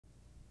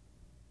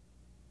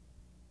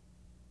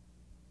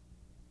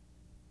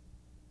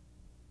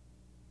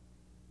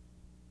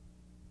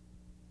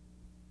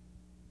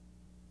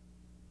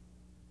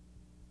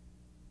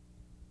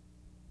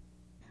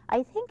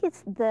I think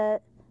it's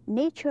the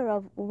nature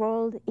of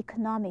world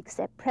economics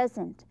at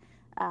present,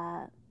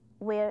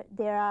 where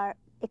there are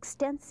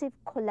extensive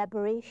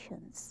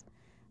collaborations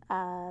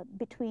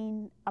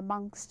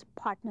amongst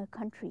partner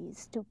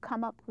countries to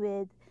come up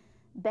with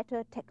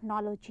better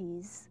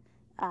technologies,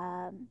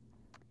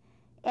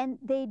 and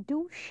they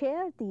do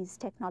share these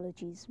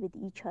technologies with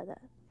each other.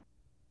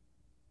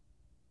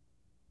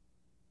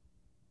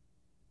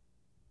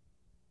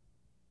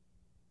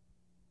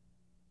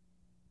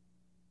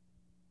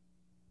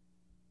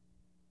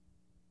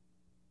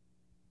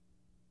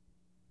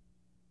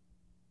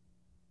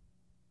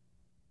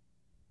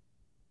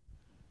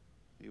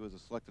 He was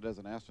selected as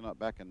an astronaut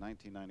back in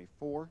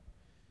 1994.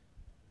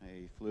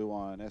 He flew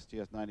on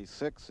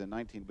STS-96 in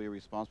 19 to be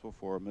responsible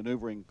for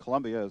maneuvering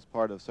Columbia as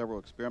part of several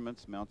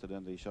experiments mounted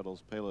in the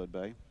shuttle's payload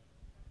bay.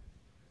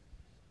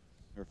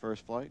 Her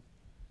first flight.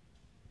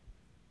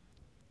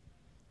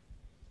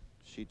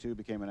 She too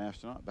became an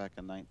astronaut back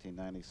in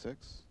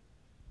 1996.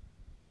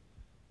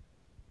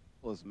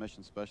 Was a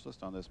mission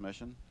specialist on this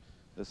mission.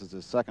 This is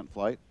his second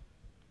flight.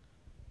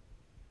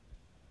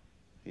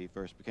 He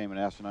first became an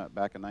astronaut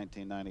back in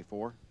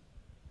 1994.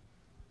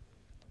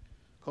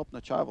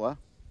 Kalpana Chawla,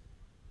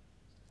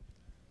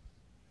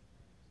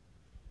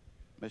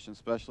 mission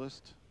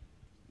specialist,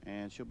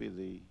 and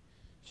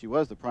she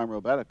was the prime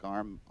robotic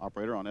arm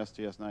operator on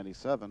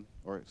STS-97,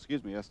 or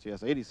excuse me,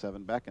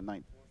 STS-87 back in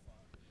 19.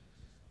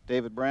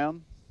 David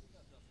Brown,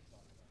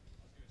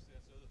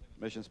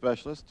 mission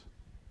specialist,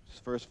 his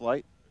first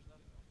flight.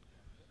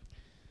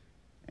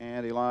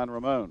 And Ilan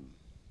Ramon,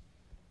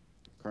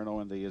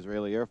 colonel in the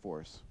Israeli Air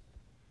Force.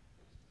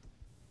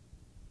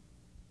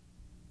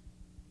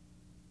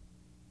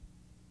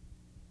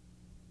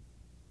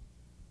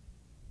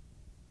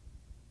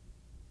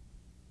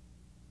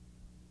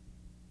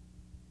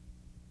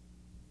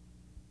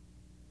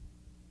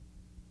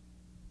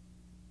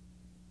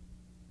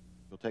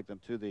 We'll take them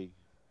to the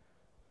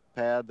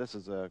pad. This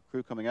is a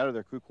crew coming out of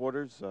their crew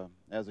quarters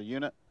as a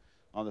unit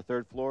on the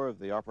third floor of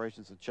the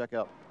Operations and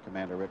Checkout.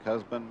 Commander Rick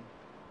Husband,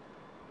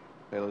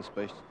 payload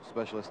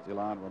specialist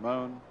Ilan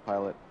Ramon,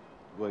 pilot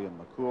William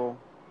McCool,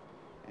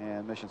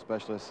 and mission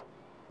specialist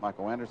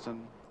Michael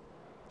Anderson.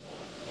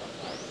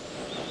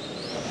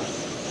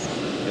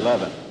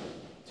 11,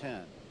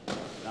 10,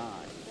 9,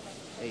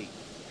 8,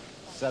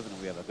 7.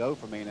 We have a go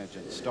for main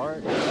engine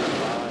start.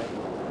 5,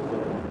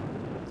 4,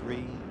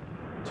 3,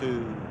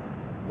 2,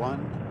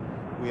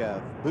 1. We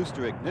have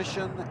booster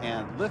ignition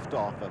and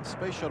liftoff of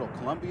Space Shuttle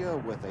Columbia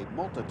with a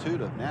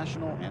multitude of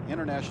national and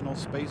international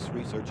space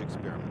research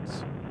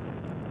experiments.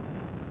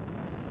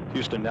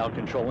 Houston now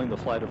controlling the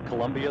flight of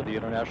Columbia, the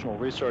international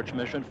research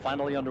mission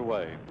finally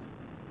underway.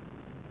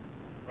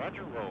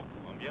 Roger, roll,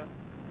 Columbia.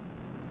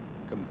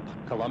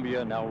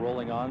 Columbia now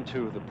rolling on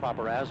to the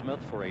proper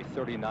azimuth for a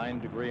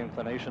 39-degree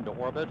inclination to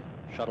orbit.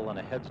 Shuttle in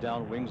a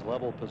heads-down, wings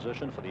level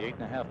position for the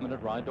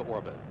 8.5-minute ride to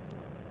orbit.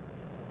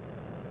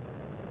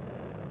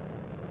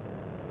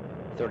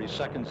 30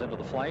 seconds into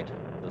the flight,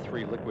 the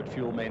 3 liquid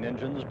fuel main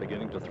engines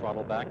beginning to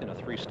throttle back in a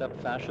 3-step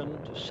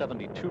fashion to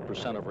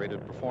 72% of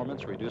rated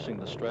performance, reducing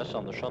the stress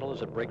on the shuttle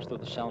as it breaks through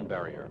the sound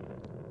barrier.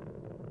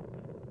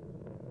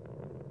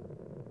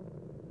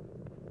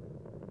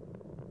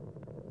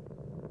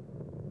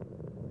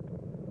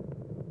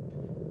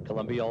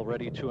 Columbia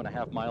already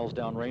 2.5 miles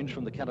downrange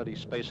from the Kennedy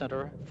Space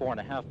Center,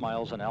 4.5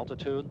 miles in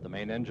altitude. The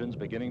main engines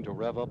beginning to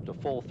rev up to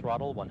full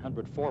throttle,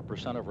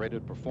 104% of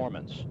rated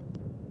performance.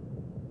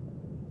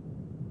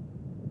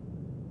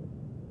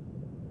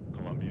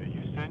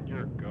 Houston,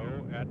 your go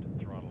at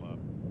throttle up.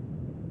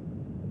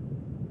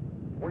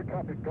 We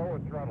copy, go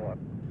at throttle up.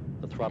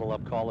 The throttle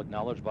up call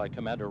acknowledged by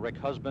Commander Rick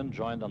Husband,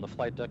 joined on the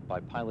flight deck by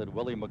pilot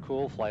Willie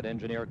McCool, flight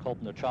engineer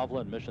Kalpana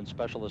Chawla, and mission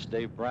specialist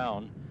Dave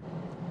Brown.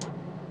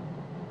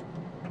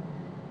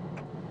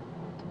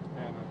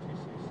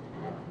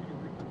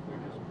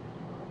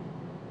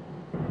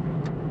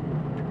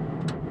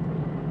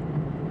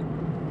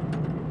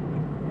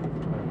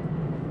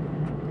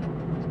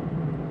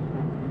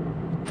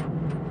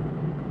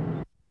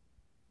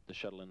 The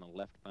shuttle in the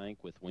left bank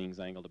with wings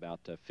angled about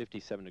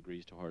 57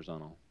 degrees to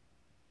horizontal.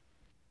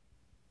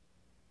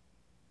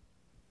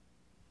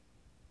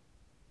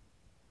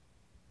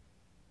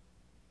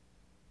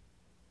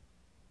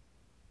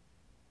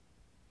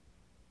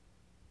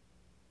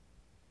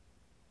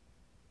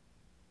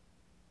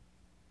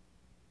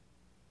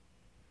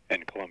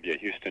 And Columbia,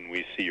 Houston,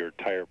 we see your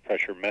tire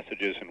pressure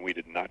messages and we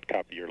did not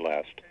copy your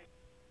last.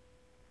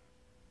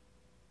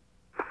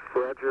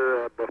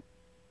 Roger,